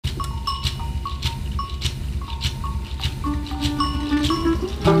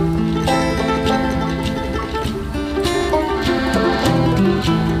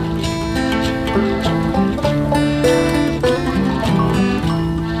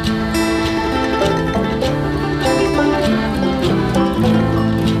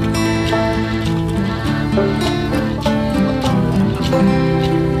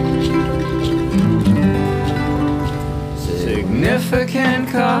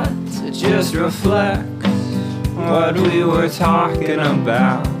it just reflects what we were talking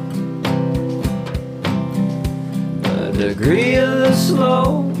about. The degree of the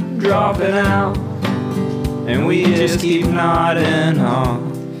slow dropping out, and we just keep nodding off.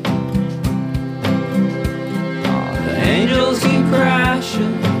 The angels keep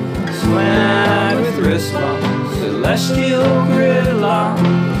crashing, slant with wrist bumps, celestial gridlocks,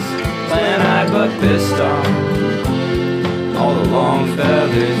 planet but pissed off. All the long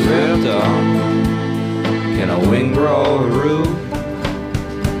feathers ripped off. Can a wing grow a roof?